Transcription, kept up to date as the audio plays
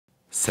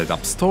Set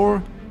up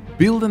store,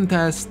 build and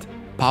test,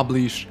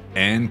 publish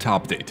and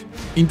update.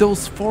 In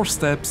those 4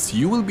 steps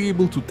you will be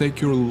able to take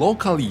your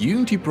local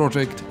Unity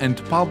project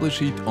and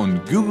publish it on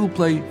Google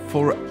Play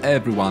for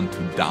everyone to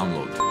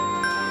download.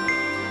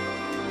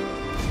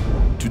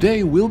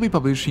 Today we'll be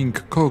publishing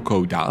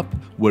Coco app,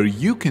 where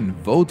you can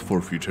vote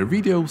for future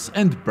videos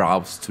and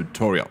browse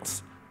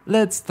tutorials.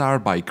 Let's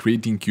start by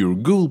creating your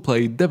Google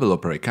Play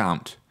developer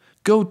account.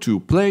 Go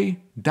to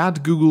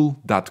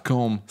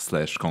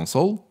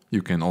play.google.com/console,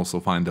 you can also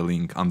find the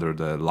link under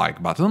the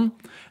like button,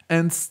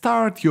 and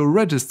start your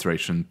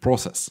registration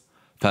process.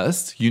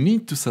 First, you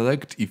need to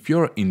select if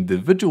you're an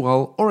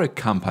individual or a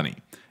company,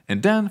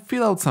 and then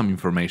fill out some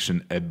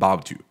information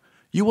about you.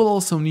 You will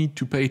also need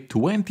to pay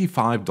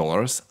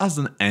 $25 as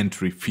an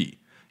entry fee.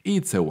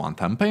 It's a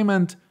one-time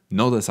payment,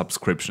 not a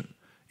subscription.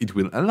 It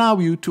will allow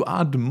you to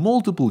add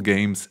multiple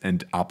games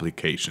and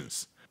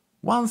applications.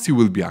 Once you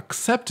will be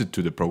accepted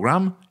to the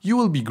program, you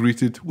will be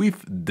greeted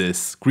with this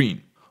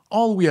screen.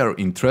 All we are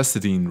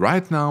interested in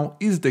right now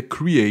is the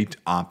Create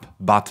App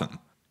button.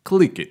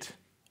 Click it.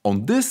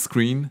 On this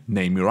screen,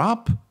 name your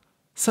app,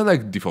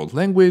 select default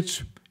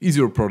language, is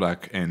your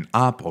product an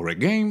app or a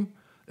game,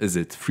 is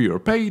it free or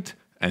paid,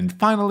 and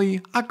finally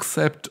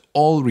accept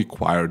all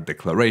required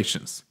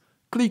declarations.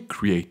 Click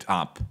Create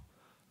App.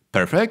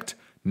 Perfect!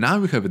 Now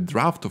you have a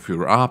draft of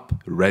your app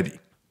ready.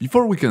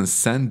 Before we can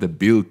send the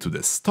build to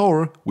the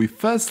store, we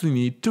firstly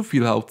need to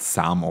fill out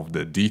some of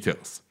the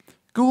details.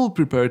 Google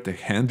prepared a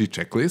handy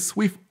checklist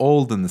with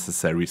all the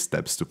necessary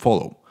steps to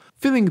follow.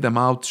 Filling them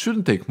out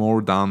shouldn't take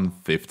more than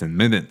 15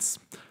 minutes.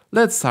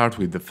 Let's start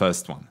with the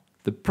first one,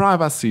 the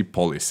privacy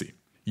policy.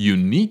 You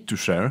need to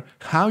share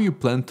how you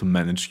plan to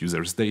manage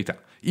users' data,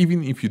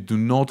 even if you do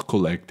not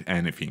collect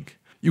anything.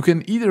 You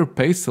can either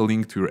paste a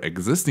link to your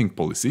existing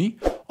policy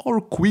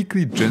or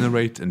quickly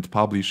generate and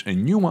publish a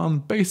new one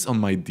based on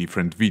my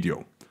different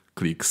video.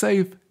 Click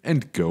Save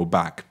and go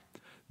back.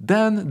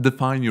 Then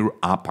define your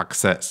app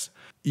access.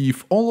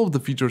 If all of the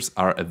features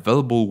are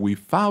available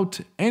without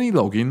any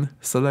login,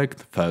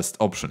 select first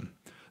option.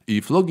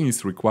 If login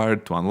is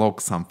required to unlock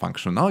some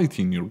functionality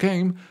in your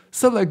game,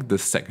 select the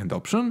second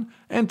option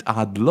and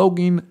add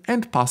login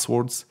and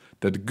passwords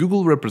that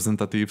Google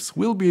representatives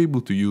will be able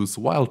to use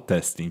while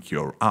testing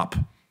your app.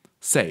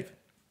 Save.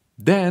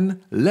 Then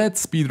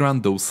let's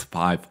speedrun those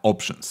 5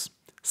 options.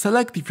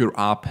 Select if your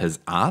app has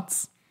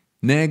ads.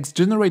 Next,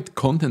 generate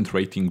content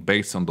rating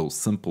based on those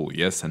simple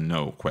yes and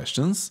no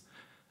questions.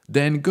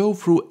 Then go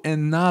through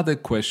another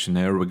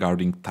questionnaire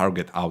regarding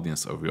target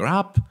audience of your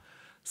app.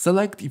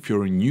 Select if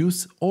you're a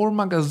news or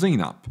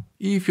magazine app.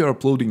 If you're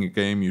uploading a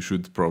game, you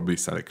should probably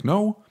select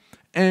no.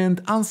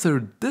 And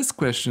answer this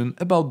question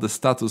about the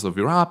status of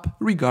your app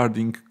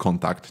regarding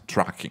contact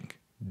tracking.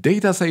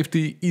 Data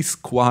safety is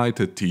quite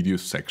a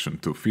tedious section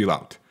to fill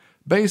out.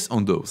 Based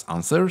on those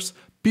answers,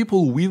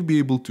 people will be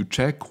able to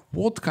check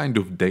what kind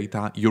of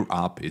data your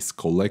app is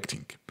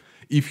collecting.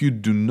 If you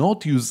do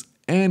not use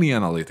any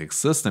analytics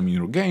system in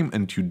your game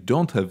and you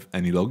don't have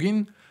any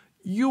login,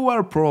 you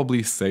are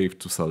probably safe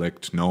to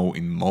select no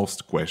in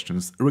most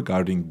questions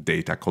regarding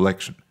data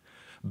collection.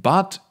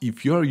 But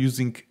if you are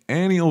using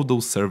any of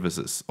those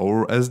services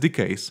or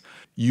SDKs,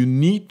 you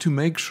need to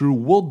make sure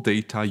what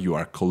data you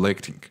are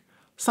collecting.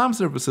 Some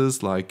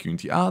services like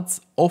Unity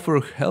Ads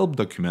offer help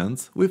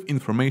documents with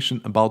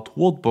information about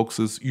what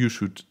boxes you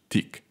should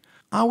tick.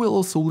 I will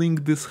also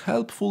link this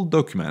helpful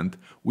document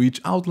which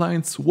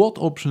outlines what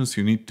options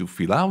you need to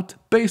fill out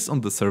based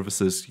on the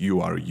services you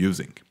are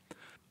using.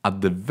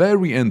 At the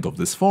very end of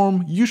this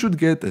form, you should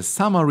get a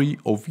summary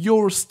of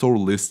your store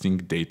listing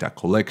data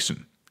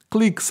collection.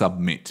 Click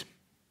Submit.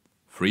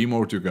 3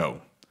 more to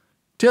go.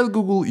 Tell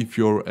Google if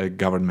you're a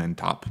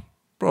government app.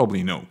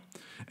 Probably no.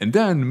 And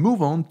then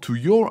move on to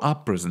your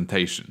app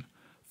presentation.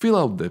 Fill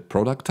out the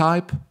product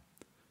type,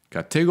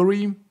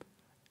 category,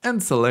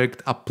 and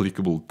select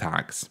applicable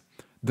tags.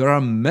 There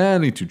are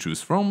many to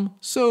choose from,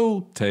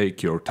 so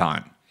take your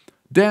time.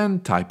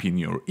 Then type in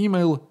your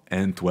email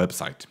and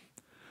website.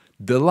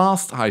 The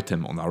last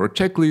item on our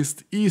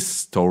checklist is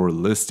store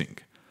listing.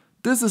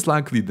 This is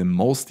likely the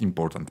most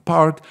important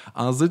part,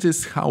 as it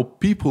is how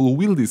people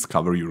will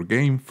discover your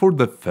game for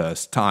the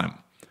first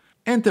time.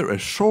 Enter a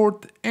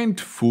short and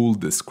full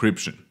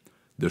description.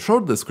 The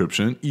short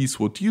description is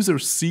what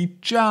users see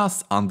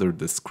just under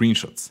the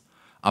screenshots.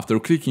 After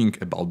clicking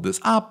about this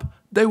app,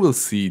 they will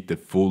see the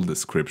full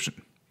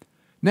description.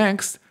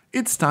 Next,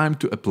 it's time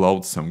to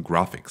upload some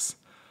graphics.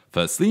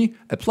 Firstly,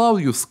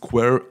 upload your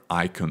square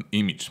icon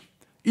image.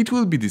 It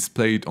will be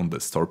displayed on the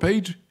store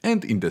page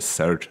and in the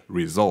search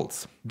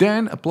results.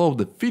 Then upload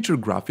the feature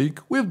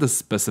graphic with the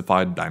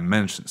specified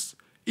dimensions.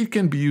 It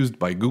can be used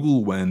by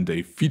Google when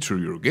they feature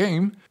your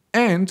game,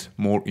 and,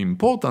 more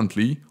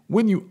importantly,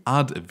 when you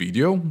add a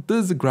video,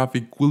 this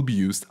graphic will be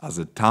used as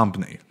a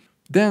thumbnail.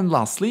 Then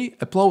lastly,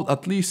 upload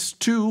at least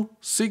 2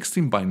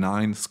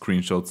 16:9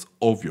 screenshots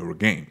of your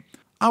game.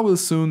 I will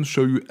soon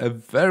show you a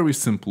very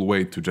simple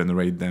way to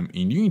generate them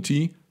in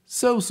Unity,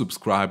 so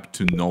subscribe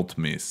to not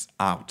miss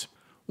out.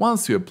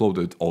 Once you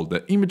uploaded all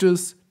the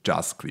images,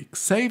 just click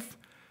Save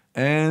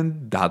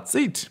And that's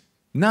it.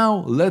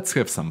 Now let's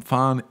have some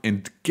fun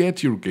and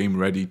get your game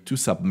ready to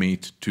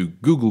submit to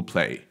Google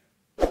Play.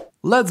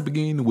 Let's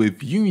begin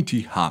with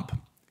Unity Hub.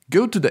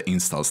 Go to the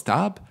Installs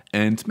tab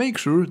and make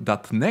sure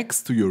that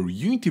next to your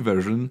Unity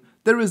version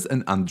there is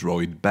an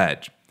Android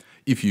badge.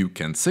 If you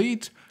can't see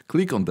it,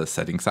 click on the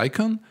settings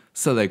icon,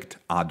 select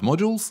Add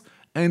Modules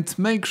and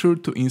make sure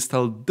to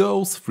install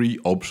those 3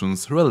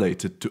 options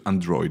related to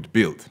Android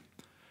build.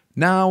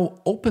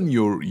 Now open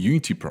your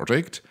Unity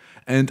project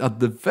and at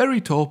the very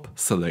top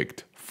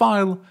select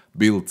File,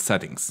 Build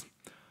Settings.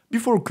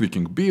 Before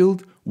clicking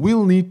Build,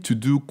 we'll need to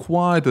do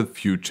quite a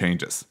few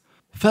changes.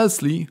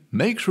 Firstly,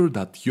 make sure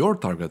that your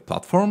target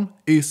platform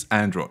is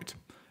Android.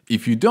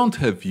 If you don't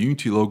have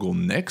Unity logo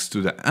next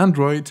to the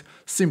Android,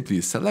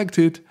 simply select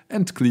it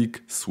and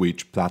click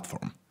Switch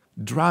Platform.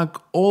 Drag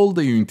all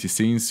the Unity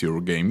scenes your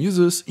game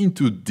uses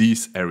into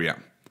this area,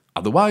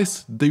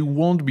 otherwise they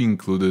won't be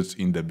included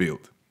in the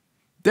build.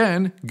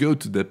 Then go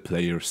to the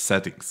player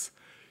settings.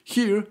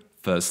 Here,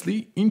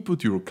 firstly,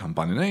 input your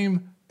company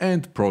name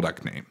and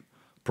product name.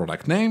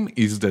 Product name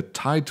is the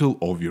title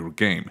of your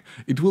game.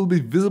 It will be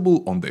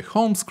visible on the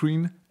home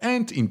screen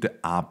and in the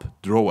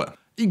app drawer.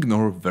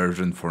 Ignore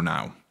version for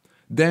now.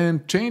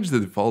 Then change the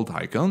default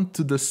icon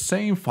to the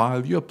same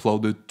file you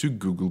uploaded to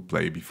Google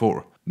Play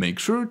before. Make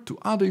sure to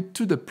add it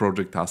to the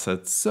project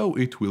assets so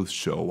it will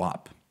show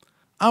up.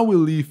 I will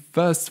leave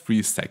first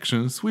 3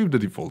 sections with the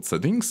default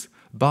settings,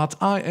 but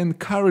I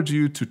encourage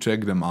you to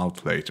check them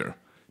out later.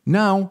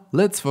 Now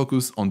let's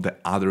focus on the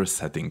other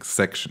settings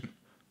section.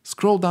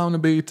 Scroll down a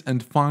bit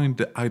and find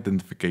the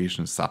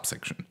identification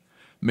subsection.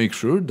 Make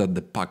sure that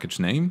the package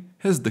name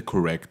has the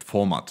correct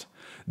format.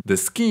 The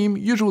scheme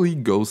usually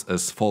goes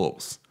as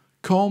follows: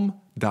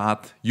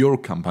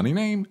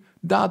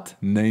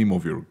 com.yourcompanyname.name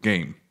of your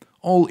game,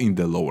 all in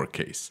the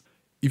lowercase.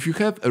 If you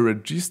have a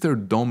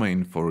registered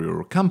domain for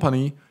your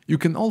company, you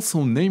can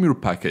also name your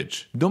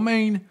package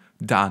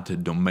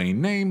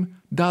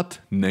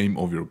domain.domainname.name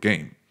of your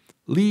game.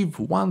 Leave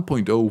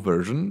 1.0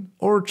 version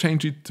or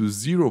change it to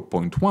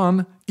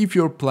 0.1 if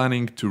you're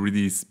planning to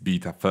release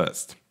beta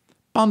first.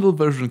 Bundle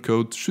version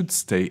code should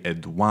stay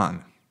at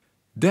 1.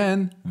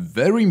 Then,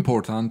 very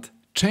important,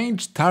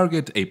 change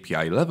target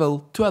API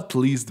level to at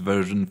least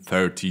version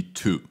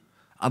 32.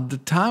 At the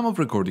time of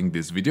recording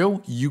this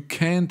video, you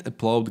can't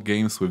upload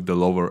games with the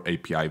lower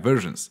API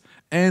versions,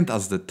 and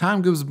as the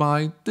time goes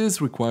by,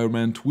 this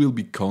requirement will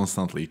be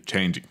constantly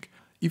changing.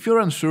 If you're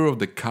unsure of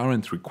the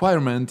current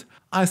requirement,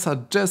 I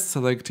suggest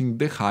selecting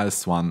the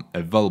highest one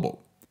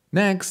available.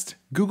 Next,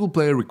 Google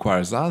Play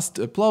requires us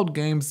to upload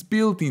games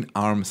built in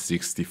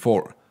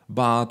ARM64,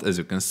 but as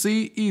you can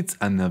see, it's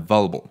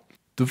unavailable.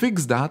 To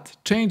fix that,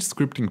 change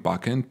scripting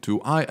backend to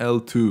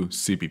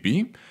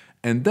IL2CPP,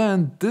 and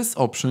then this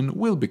option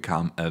will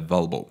become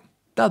available.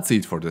 That's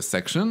it for this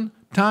section.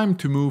 Time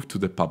to move to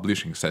the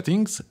publishing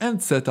settings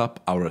and set up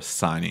our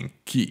signing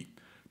key.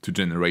 To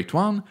generate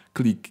one,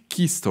 click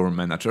Key Store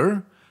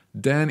Manager,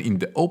 then in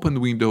the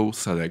open window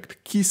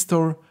select Key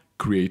Store,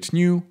 Create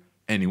New,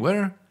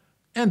 Anywhere,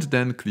 and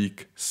then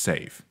click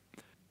Save.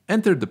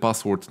 Enter the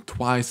password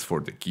twice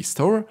for the key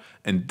store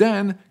and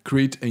then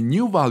create a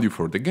new value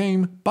for the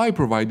game by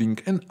providing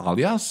an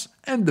alias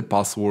and the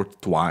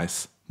password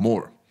twice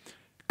more.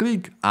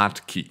 Click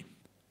Add Key.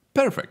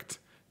 Perfect!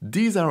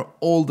 These are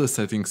all the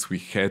settings we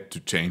had to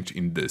change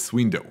in this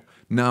window.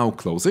 Now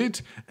close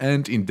it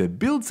and in the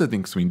Build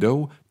Settings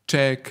window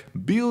check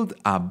Build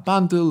a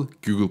Bundle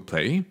Google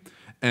Play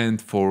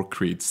and for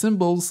Create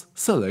Symbols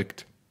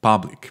select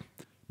Public.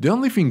 The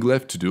only thing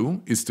left to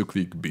do is to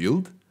click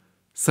Build,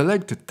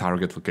 select the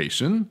target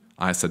location,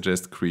 I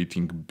suggest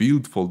creating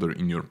build folder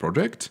in your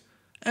project,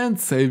 and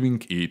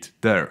saving it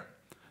there.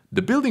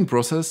 The building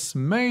process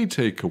may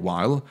take a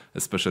while,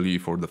 especially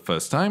for the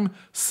first time,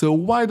 so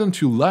why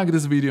don't you like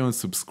this video and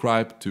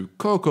subscribe to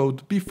Coco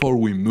before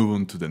we move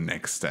on to the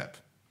next step.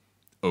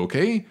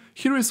 Okay,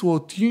 here is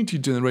what Unity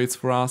generates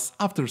for us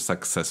after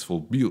successful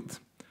build.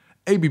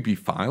 ABB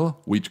file,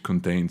 which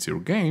contains your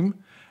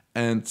game,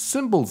 and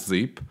symbol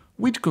zip,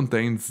 which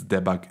contains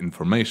debug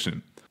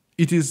information.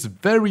 It is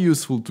very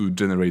useful to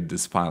generate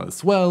this file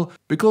as well,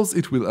 because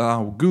it will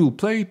allow Google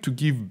Play to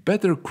give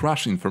better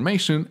crash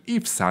information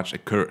if such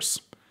occurs.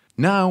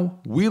 Now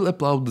we'll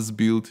upload this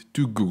build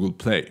to Google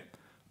Play.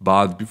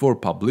 But before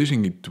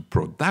publishing it to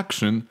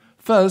production,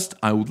 first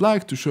I would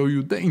like to show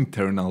you the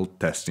internal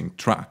testing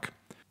track.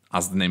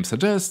 As the name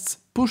suggests,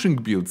 pushing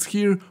builds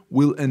here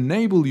will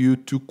enable you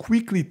to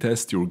quickly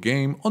test your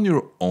game on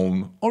your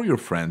own or your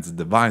friends'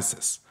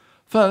 devices.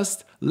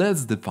 First,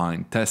 let's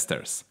define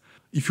testers.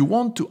 If you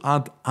want to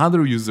add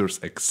other users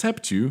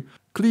except you,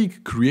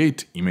 click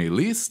Create Email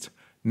List,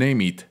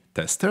 name it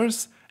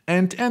Testers,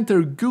 and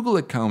enter Google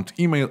account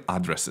email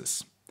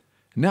addresses.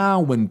 Now,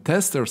 when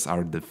testers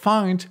are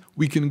defined,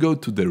 we can go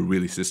to the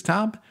Releases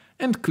tab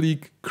and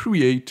click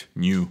Create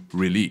New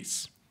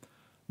Release.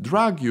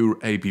 Drag your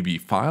ABB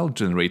file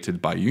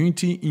generated by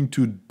Unity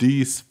into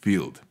this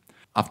field.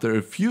 After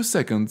a few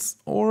seconds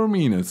or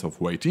minutes of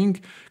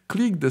waiting,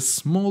 click the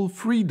small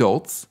 3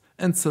 dots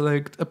and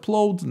select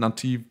Upload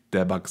Native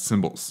Debug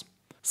Symbols.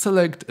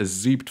 Select a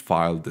zipped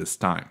file this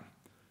time.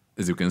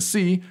 As you can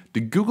see,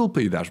 the Google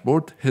Play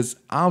dashboard has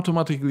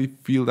automatically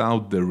filled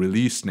out the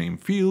release name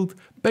field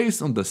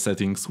based on the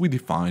settings we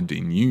defined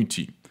in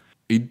Unity.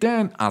 It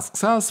then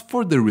asks us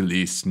for the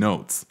release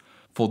notes.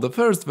 For the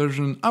first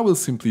version, I will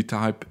simply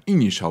type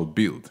Initial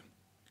Build.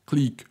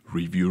 Click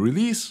Review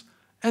Release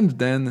and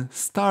then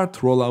Start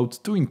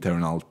Rollout to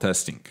Internal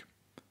Testing.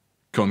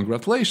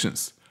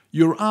 Congratulations!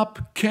 Your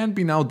app can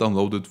be now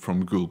downloaded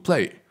from Google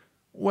Play.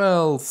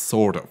 Well,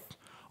 sort of.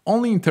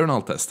 Only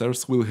internal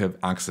testers will have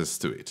access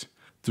to it.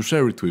 To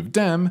share it with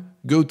them,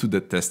 go to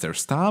the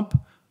Testers tab,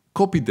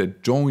 copy the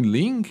join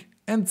link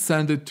and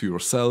send it to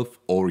yourself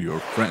or your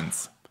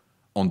friends.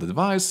 On the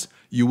device,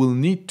 you will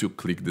need to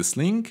click this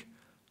link,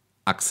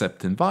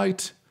 accept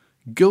invite,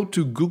 go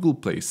to Google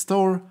Play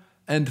Store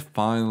and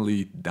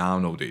finally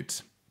download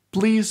it.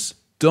 Please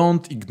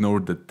don't ignore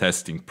the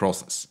testing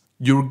process.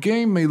 Your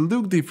game may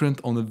look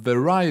different on a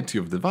variety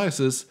of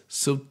devices,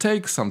 so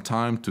take some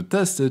time to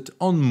test it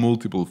on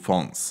multiple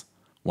phones.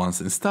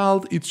 Once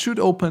installed, it should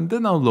open the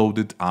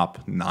downloaded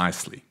app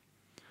nicely.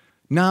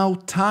 Now,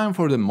 time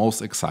for the most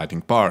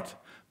exciting part,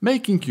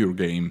 making your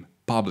game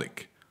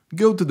public.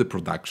 Go to the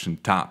Production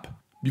tab.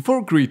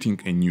 Before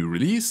creating a new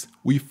release,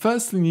 we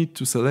firstly need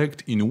to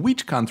select in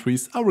which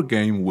countries our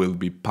game will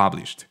be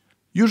published.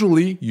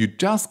 Usually, you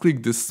just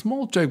click this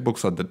small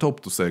checkbox at the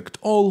top to select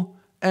all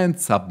and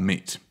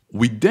submit.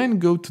 We then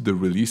go to the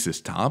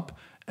Releases tab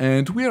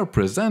and we are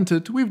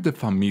presented with the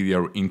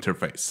familiar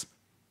interface.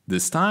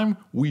 This time,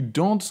 we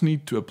don't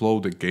need to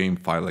upload a game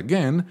file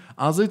again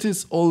as it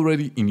is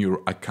already in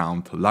your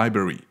account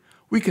library.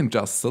 We can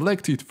just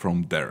select it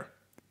from there.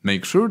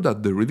 Make sure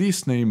that the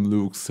release name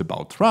looks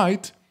about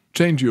right,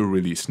 change your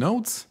release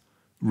notes,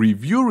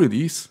 review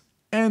release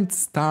and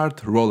start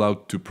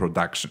rollout to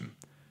production.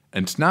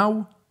 And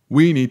now,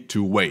 we need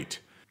to wait.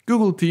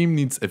 Google team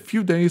needs a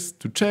few days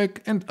to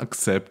check and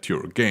accept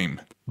your game.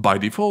 By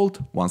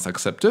default, once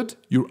accepted,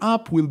 your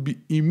app will be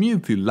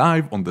immediately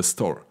live on the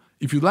store.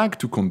 If you like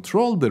to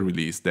control the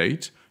release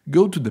date,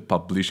 go to the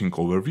Publishing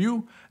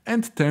overview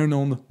and turn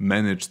on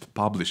Managed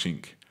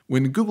Publishing.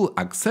 When Google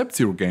accepts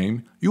your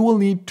game, you will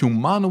need to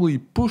manually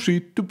push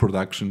it to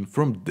production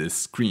from this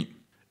screen.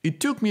 It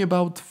took me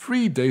about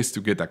 3 days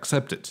to get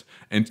accepted,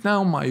 and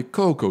now my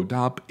Coco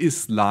app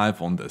is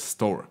live on the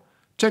store.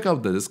 Check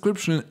out the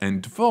description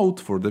and vote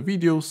for the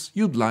videos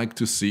you'd like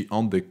to see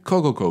on the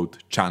Coco Code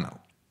channel.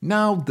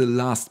 Now the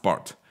last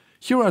part.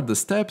 Here are the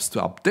steps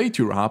to update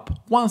your app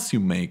once you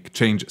make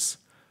changes.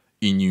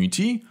 In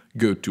Unity,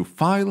 go to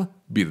File,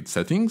 Build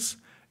Settings,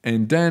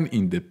 and then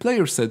in the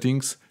Player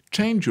Settings,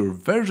 change your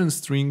version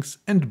strings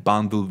and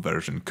bundle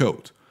version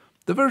code.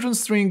 The version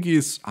string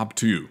is up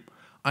to you.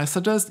 I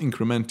suggest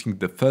incrementing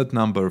the third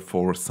number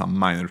for some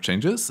minor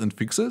changes and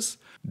fixes,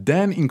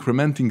 then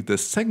incrementing the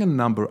second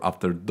number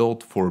after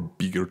dot for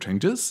bigger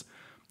changes,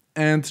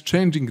 and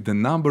changing the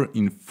number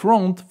in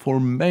front for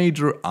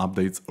major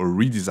updates or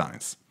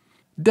redesigns.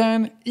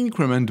 Then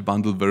increment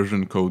bundle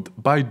version code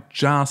by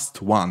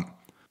just 1.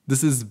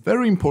 This is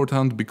very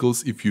important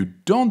because if you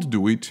don't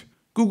do it,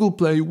 Google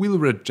Play will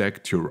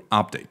reject your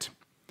update.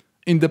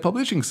 In the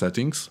publishing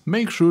settings,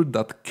 make sure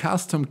that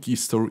custom key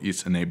store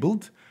is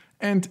enabled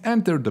and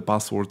enter the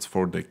passwords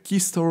for the key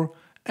store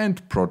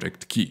and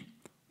project key.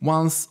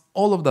 Once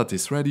all of that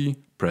is ready,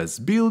 press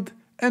Build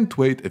and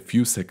wait a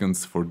few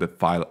seconds for the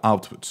file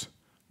output.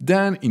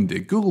 Then in the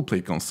Google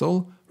Play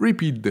console,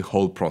 repeat the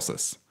whole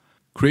process.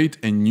 Create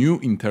a new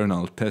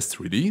internal test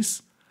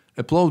release,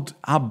 upload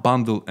app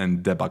bundle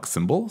and debug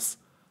symbols,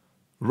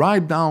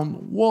 write down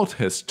what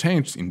has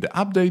changed in the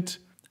update,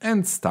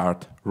 and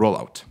start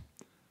rollout.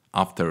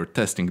 After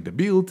testing the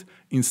build,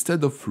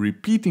 instead of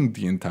repeating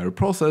the entire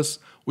process,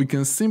 we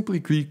can simply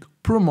click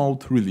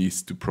Promote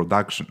Release to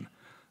Production.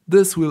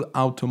 This will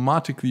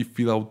automatically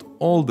fill out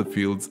all the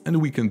fields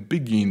and we can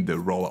begin the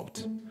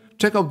rollout.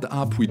 Check out the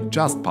app we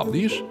just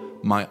published,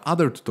 my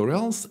other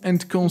tutorials,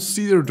 and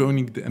consider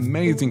joining the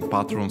amazing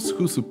patrons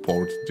who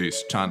support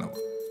this channel.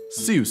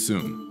 See you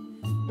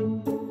soon!